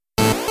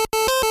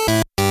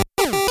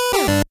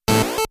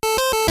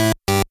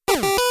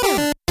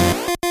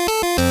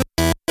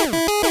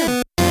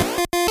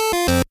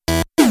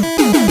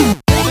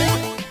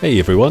Hey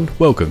everyone,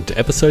 welcome to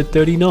episode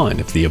 39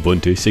 of the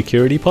Ubuntu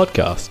Security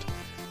Podcast.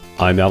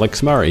 I'm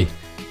Alex Murray.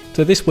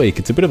 So this week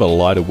it's a bit of a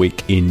lighter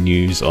week in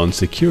news on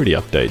security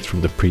updates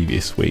from the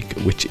previous week,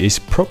 which is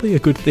probably a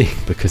good thing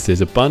because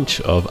there's a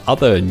bunch of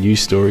other news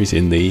stories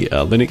in the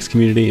Linux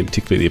community, and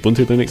particularly the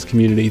Ubuntu Linux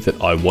community,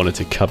 that I wanted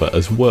to cover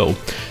as well.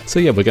 So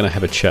yeah, we're going to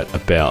have a chat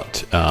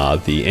about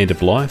the end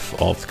of life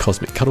of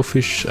Cosmic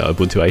Cuttlefish,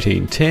 Ubuntu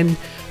 18.10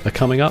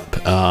 coming up.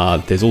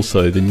 There's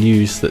also the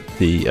news that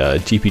the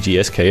GPG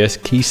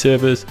SKS key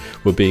servers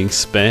were being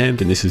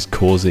spammed, and this is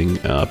causing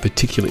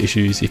particular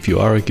issues if you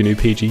are a GNU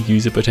PG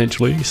user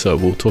potentially, so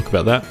we'll talk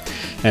about that.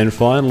 And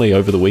finally,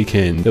 over the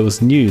weekend, there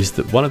was news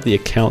that one of the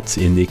accounts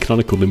in the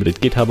Canonical Limited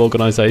GitHub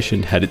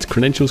organization had its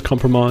credentials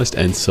compromised,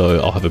 and so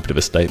I'll have a bit of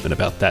a statement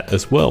about that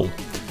as well.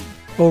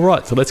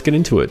 Alright, so let's get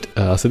into it.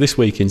 So this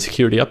week in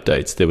security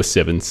updates, there were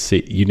 7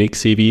 unique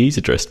CVEs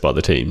addressed by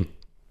the team.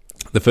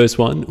 The first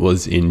one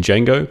was in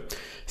Django,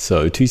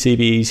 so 2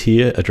 CVEs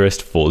here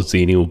addressed for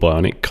Xenial,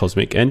 Bionic,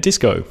 Cosmic, and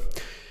Disco.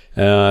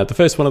 The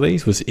first one of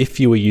these was if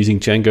you were using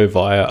Django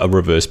via a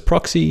reverse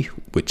proxy,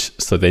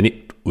 so then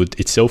it would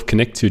itself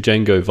connect to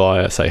Django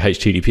via, say,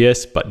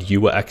 HTTPS, but you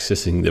were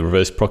accessing the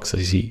reverse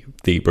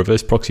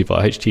proxy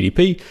via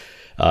HTTP.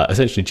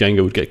 Essentially,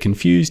 Django would get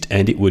confused,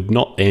 and it would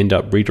not end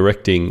up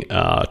redirecting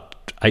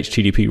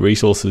HTTP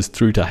resources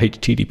through to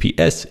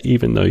HTTPS,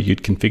 even though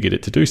you'd configured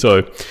it to do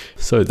so.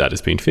 So that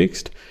has been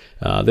fixed.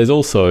 There's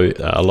also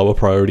a lower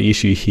priority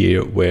issue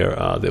here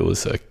where there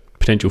was a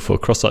potential for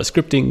cross-site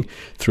scripting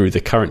through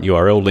the current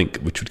URL link,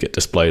 which would get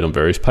displayed on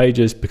various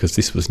pages because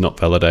this was not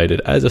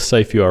validated as a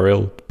safe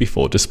URL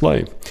before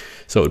display.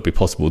 So it would be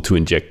possible to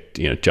inject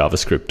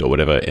JavaScript or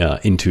whatever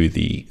into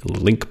the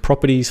link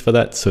properties for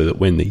that, so that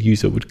when the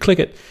user would click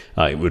it,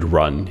 it would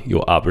run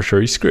your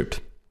arbitrary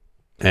script.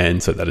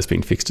 And so that has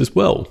been fixed as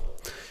well.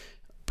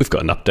 We've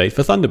got an update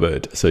for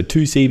Thunderbird. So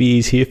 2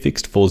 CVEs here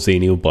fixed for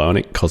Xenial,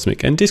 Bionic,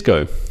 Cosmic, and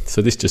Disco.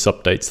 So this just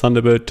updates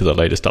Thunderbird to the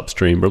latest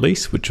upstream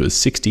release, which was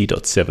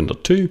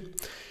 60.7.2.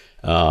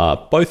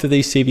 Both of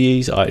these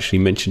CVEs I actually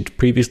mentioned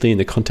previously in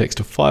the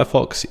context of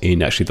Firefox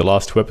in actually the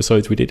last 2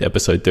 episodes we did,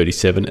 episode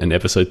 37 and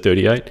episode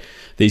 38.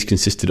 These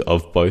consisted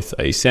of both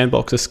a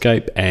sandbox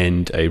escape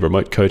and a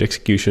remote code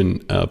execution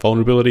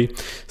vulnerability.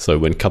 So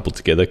when coupled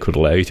together, could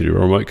allow you to do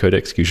remote code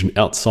execution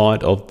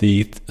outside of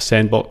the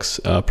sandbox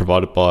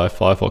provided by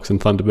Firefox and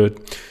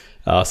Thunderbird.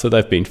 So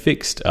they've been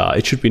fixed.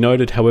 It should be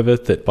noted, however,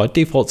 that by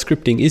default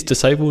scripting is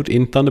disabled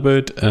in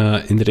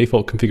Thunderbird in the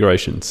default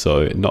configuration,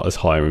 so not as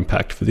high an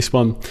impact for this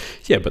one.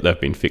 Yeah, but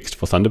they've been fixed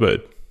for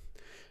Thunderbird.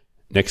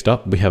 Next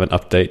up, we have an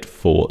update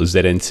for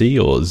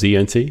ZNC or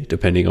ZNC,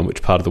 depending on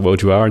which part of the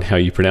world you are and how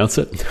you pronounce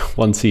it.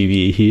 1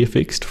 CVE here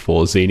fixed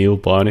for Xenial,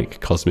 Bionic,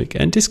 Cosmic,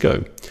 and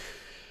Disco.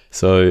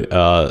 So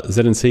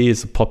ZNC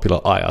is a popular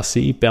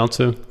IRC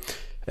bouncer,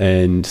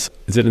 and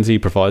ZNC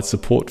provides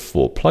support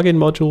for plugin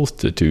modules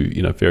to do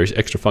various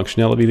extra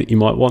functionality that you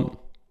might want,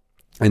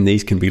 and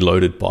these can be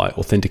loaded by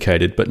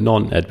authenticated but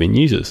non-admin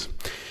users.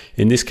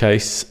 In this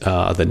case,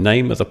 the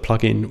name of the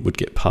plugin would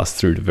get passed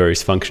through to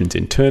various functions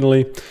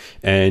internally,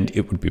 and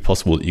it would be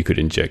possible that you could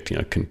inject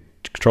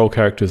control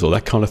characters or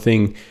that kind of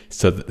thing,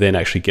 so that then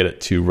actually get it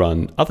to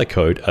run other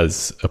code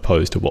as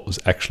opposed to what was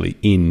actually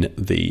in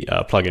the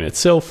plugin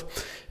itself.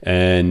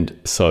 And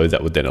so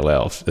that would then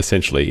allow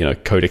essentially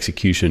code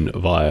execution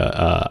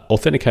via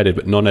authenticated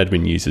but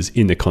non-admin users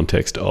in the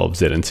context of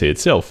ZNC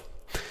itself.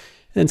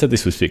 And so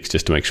this was fixed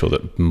just to make sure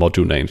that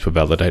module names were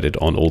validated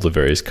on all the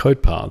various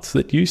code paths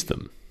that use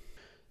them.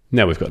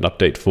 Now we've got an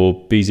update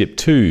for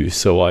bzip2.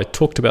 So I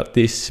talked about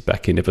this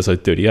back in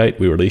episode 38.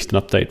 We released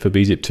an update for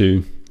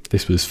bzip2.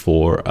 This was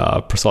for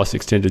Precise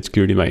Extended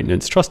Security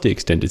Maintenance, Trusty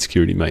Extended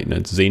Security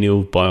Maintenance,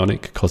 Xenial,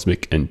 Bionic,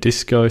 Cosmic, and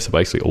Disco. So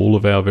basically all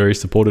of our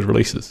various supported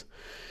releases.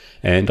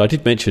 And I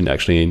did mention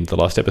actually in the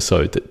last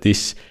episode that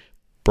this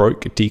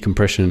broke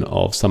decompression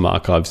of some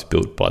archives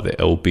built by the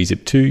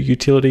lbzip2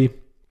 utility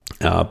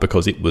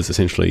because it was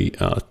essentially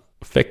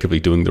effectively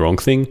doing the wrong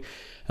thing.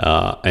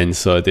 And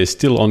so there's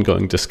still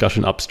ongoing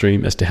discussion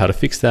upstream as to how to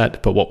fix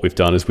that. But what we've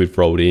done is we've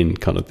rolled in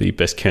kind of the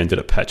best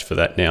candidate patch for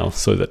that now,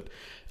 so that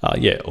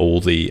all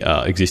the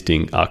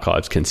existing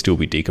archives can still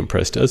be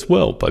decompressed as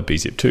well by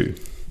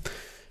bzip2.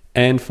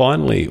 And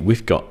finally,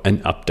 we've got an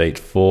update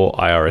for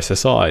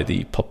IRSSI,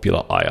 the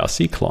popular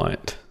IRC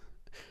client.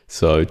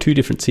 So 2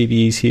 different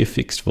CVEs here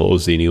fixed for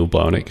Xenial,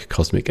 Bionic,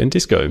 Cosmic, and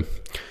Disco.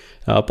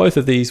 Both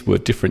of these were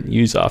different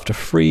use after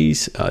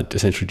freeze,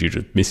 essentially due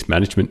to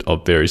mismanagement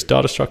of various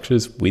data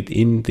structures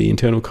within the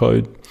internal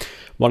code.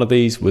 One of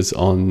these was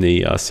on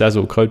the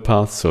SASL code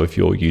path. So if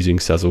you're using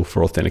SASL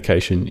for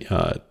authentication,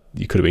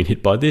 you could have been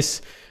hit by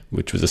this,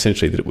 which was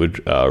essentially that it would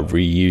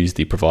reuse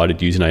the provided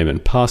username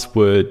and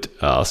password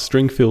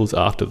string fields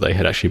after they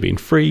had actually been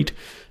freed.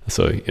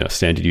 So,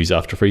 standard use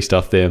after free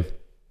stuff there.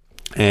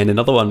 And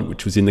another one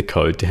which was in the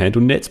code to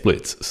handle net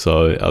splits.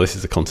 So this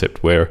is a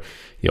concept where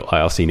your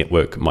IRC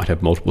network might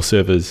have multiple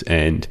servers,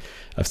 and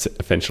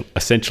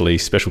essentially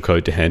special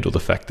code to handle the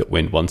fact that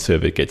when one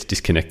server gets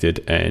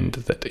disconnected, and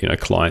that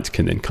clients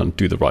can then kind of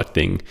do the right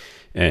thing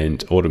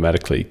and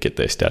automatically get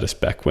their status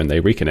back when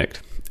they reconnect.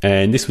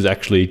 And this was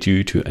actually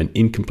due to an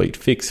incomplete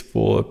fix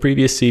for a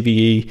previous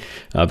CVE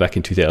back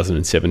in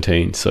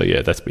 2017. So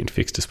yeah, that's been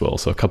fixed as well.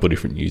 So a couple of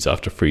different news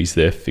after freeze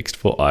there fixed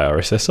for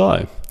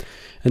IRSSI.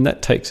 And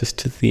that takes us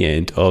to the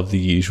end of the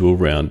usual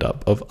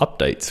roundup of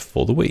updates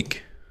for the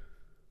week.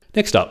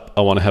 Next up,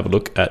 I want to have a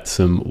look at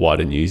some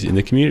wider news in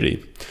the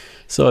community.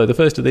 So the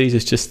first of these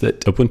is just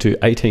that Ubuntu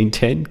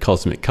 18.10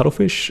 Cosmic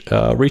Cuttlefish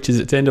reaches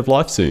its end of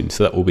life soon.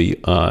 So that will be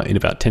in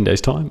about 10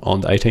 days' time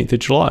on the 18th of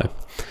July.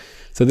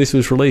 So this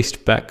was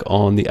released back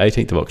on the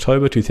 18th of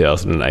October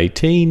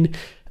 2018.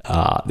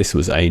 This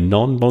was a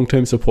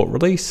non-long-term support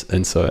release,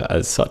 and so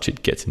as such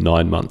it gets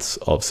 9 months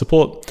of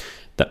support.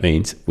 That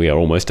means we are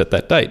almost at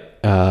that date.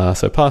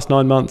 So past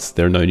 9 months,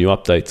 there are no new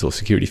updates or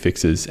security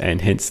fixes, and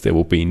hence there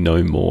will be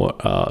no more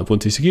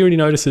Ubuntu security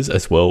notices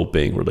as well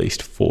being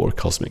released for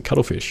Cosmic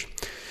Cuttlefish.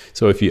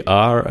 So if you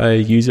are a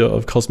user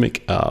of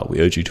Cosmic,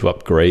 we urge you to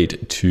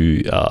upgrade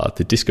to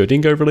the Disco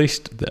Dingo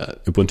released, the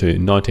Ubuntu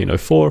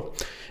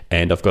 19.04.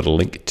 And I've got a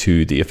link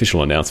to the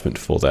official announcement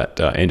for that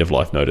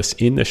end-of-life notice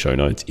in the show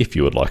notes if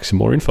you would like some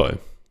more info.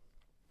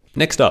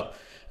 Next up,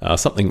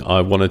 something I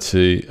wanted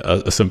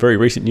to, some very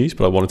recent news,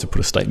 but I wanted to put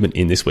a statement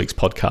in this week's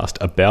podcast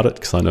about it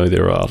because I know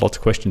there are lots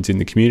of questions in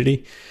the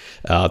community.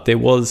 There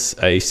was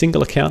a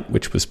single account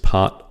which was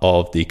part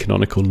of the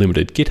Canonical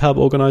Limited GitHub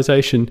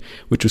organization,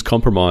 which was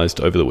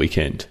compromised over the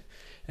weekend.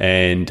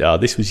 And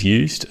this was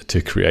used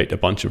to create a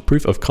bunch of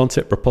proof of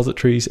concept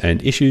repositories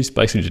and issues,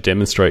 basically to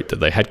demonstrate that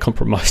they had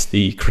compromised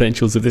the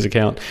credentials of this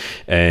account,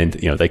 and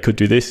they could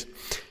do this.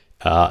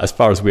 As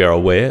far as we are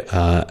aware,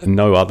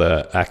 no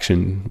other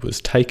action was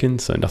taken,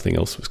 so nothing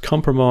else was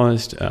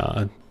compromised.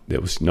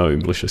 There was no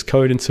malicious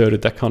code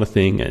inserted, that kind of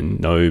thing, and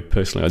no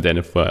personally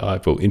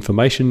identifiable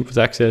information was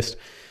accessed.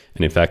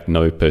 And in fact,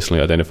 no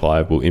personally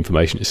identifiable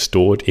information is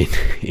stored in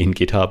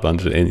GitHub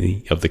under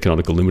any of the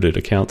Canonical Limited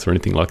accounts or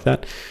anything like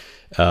that.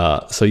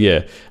 So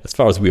yeah, as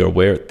far as we are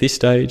aware at this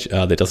stage,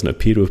 there doesn't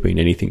appear to have been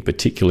anything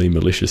particularly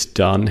malicious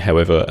done.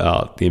 However,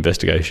 the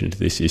investigation into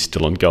this is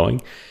still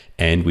ongoing,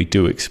 and we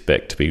do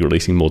expect to be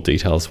releasing more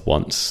details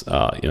once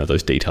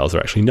those details are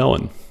actually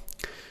known.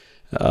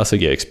 So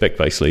yeah, expect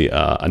basically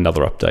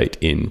another update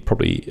in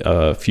probably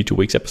a future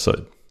week's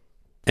episode.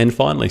 And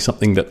finally,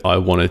 something that I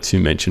wanted to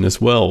mention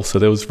as well. So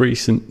there was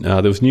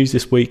news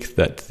this week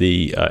that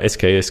the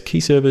SKS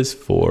key servers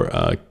for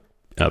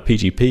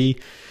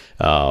PGP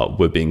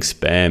were being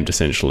spammed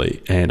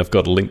essentially, and I've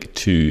got a link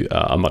to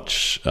a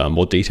much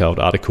more detailed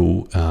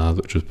article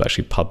which was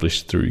actually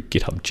published through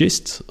GitHub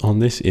Gists on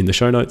this in the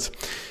show notes.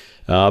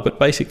 But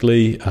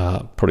basically,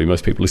 probably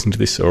most people listening to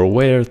this are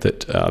aware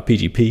that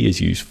PGP is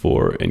used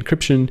for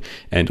encryption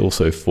and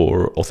also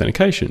for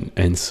authentication,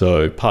 and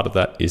so part of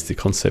that is the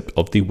concept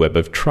of the web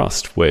of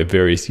trust, where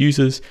various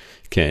users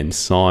can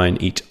sign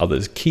each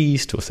other's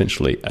keys to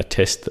essentially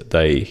attest that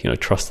they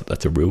trust that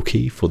that's a real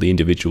key for the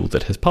individual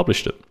that has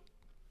published it.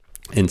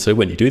 And so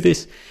when you do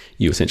this,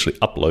 you essentially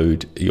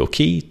upload your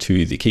key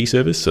to the key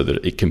service so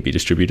that it can be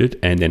distributed,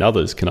 and then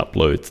others can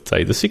upload,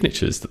 say, the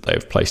signatures that they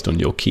have placed on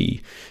your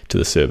key to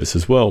the service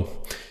as well.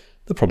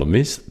 The problem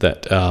is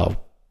that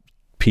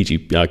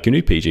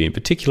GNU PG in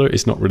particular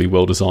is not really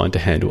well designed to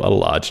handle a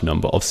large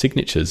number of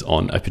signatures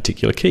on a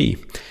particular key.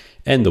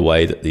 And the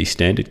way that the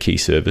standard key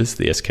servers,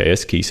 the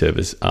SKS key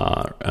servers,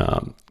 are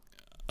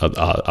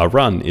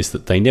run is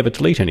that they never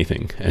delete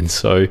anything, and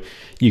so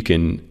you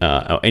can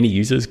any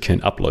users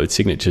can upload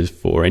signatures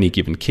for any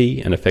given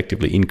key and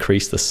effectively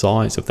increase the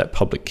size of that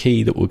public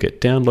key that will get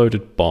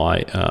downloaded by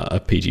a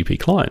PGP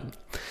client.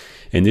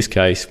 In this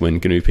case, when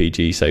GNU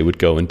PG say would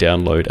go and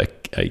download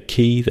a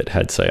key that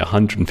had say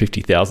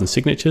 150,000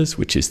 signatures,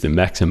 which is the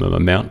maximum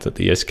amount that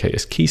the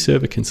SKS key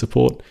server can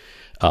support,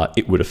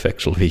 it would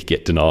effectively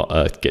get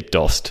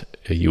DOSed.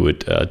 You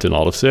would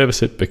denial of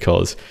service it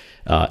because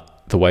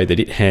the way that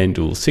it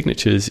handles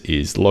signatures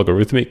is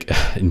logarithmic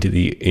in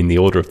the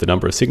order of the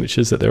number of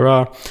signatures that there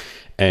are.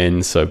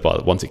 And so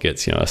once it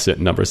gets a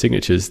certain number of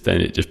signatures, then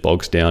it just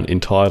bogs down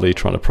entirely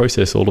trying to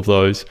process all of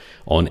those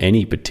on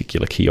any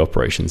particular key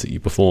operations that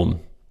you perform.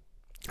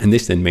 And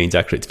this then means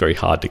actually it's very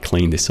hard to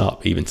clean this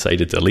up. Even say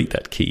to delete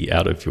that key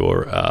out of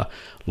your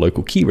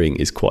local keyring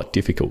is quite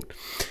difficult.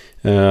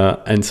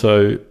 And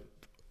so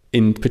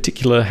in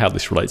particular, how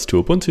this relates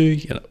to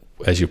Ubuntu,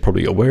 as you're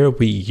probably aware,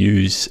 we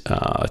use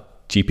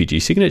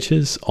GPG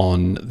signatures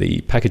on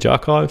the package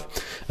archive.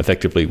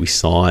 Effectively, we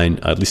sign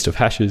a list of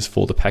hashes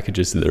for the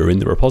packages that are in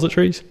the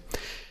repositories.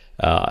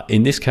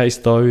 In this case,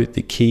 though,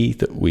 the key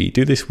that we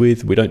do this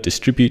with, we don't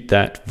distribute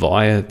that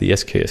via the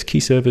SKS key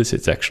servers.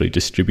 It's actually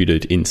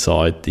distributed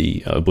inside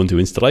the Ubuntu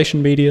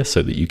installation media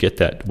so that you get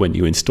that when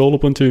you install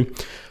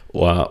Ubuntu,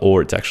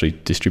 or it's actually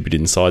distributed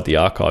inside the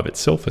archive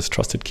itself as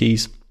trusted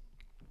keys.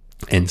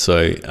 And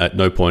so at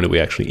no point are we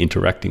actually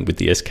interacting with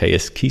the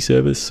SKS key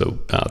servers. So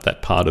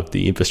that part of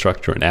the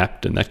infrastructure and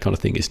apt and that kind of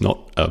thing is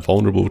not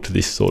vulnerable to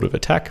this sort of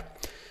attack.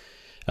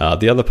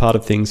 The other part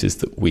of things is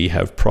that we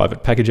have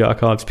private package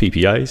archives,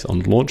 PPAs,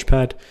 on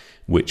Launchpad,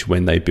 which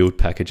when they build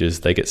packages,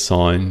 they get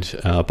signed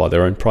by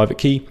their own private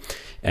key.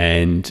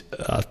 And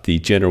the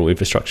general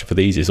infrastructure for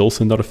these is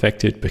also not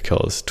affected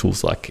because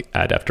tools like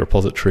Adapt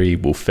Repository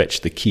will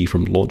fetch the key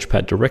from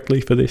Launchpad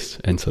directly for this,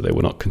 and so they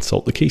will not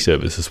consult the key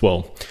servers as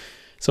well.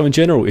 So in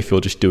general, if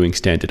you're just doing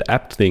standard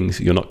apt things,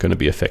 you're not going to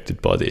be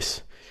affected by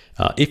this.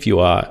 If you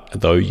are,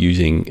 though,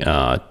 using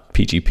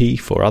PGP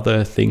for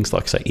other things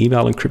like, say,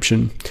 email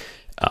encryption,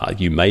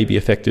 you may be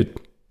affected.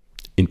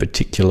 In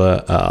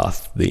particular,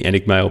 the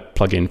Enigmail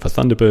plugin for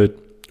Thunderbird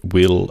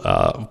will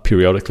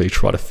periodically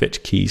try to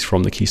fetch keys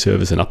from the key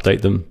servers and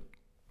update them.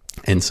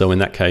 And so in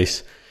that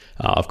case,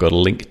 I've got a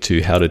link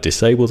to how to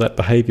disable that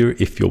behavior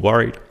if you're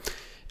worried.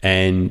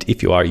 And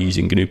if you are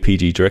using GNU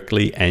PG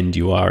directly and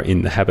you are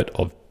in the habit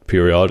of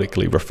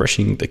periodically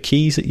refreshing the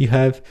keys that you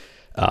have,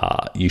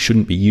 you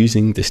shouldn't be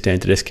using the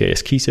standard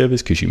SKS key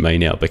servers because you may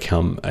now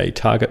become a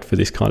target for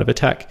this kind of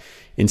attack.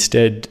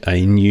 Instead,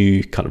 a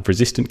new kind of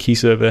resistant key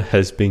server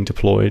has been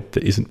deployed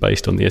that isn't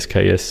based on the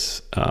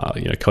SKS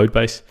code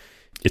base.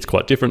 It's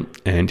quite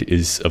different and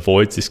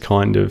avoids this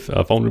kind of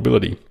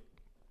vulnerability.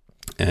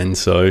 And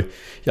so,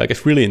 I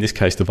guess really in this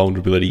case, the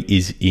vulnerability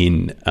is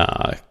in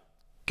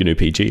GNU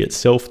PG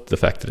itself, the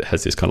fact that it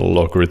has this kind of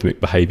logarithmic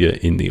behavior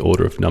in the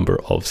order of number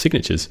of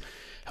signatures.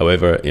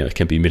 However, it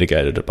can be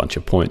mitigated at a bunch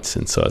of points.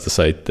 And so, as I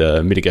say,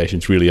 the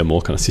mitigations really are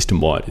more kind of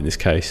system-wide in this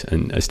case,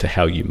 and as to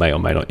how you may or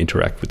may not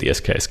interact with the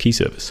SKS key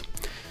servers.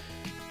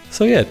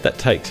 So that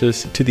takes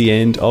us to the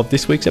end of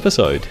this week's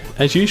episode.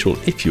 As usual,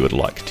 if you would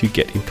like to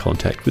get in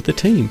contact with the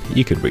team,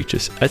 you can reach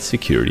us at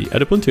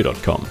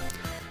security@ubuntu.com.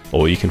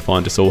 Or you can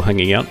find us all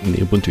hanging out in the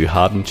Ubuntu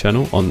Hardened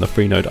channel on the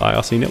Freenode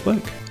IRC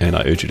network, and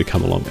I urge you to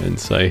come along and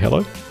say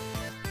hello.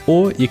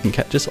 Or you can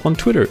catch us on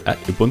Twitter at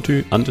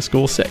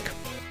Ubuntu_sec.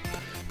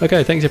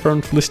 Okay, thanks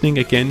everyone for listening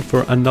again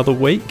for another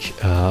week.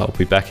 I'll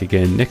be back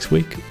again next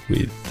week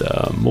with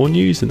more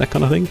news and that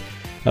kind of thing.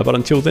 But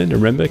until then,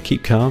 remember,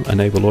 keep calm,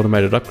 enable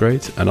automated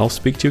upgrades, and I'll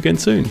speak to you again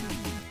soon.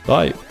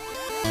 Bye.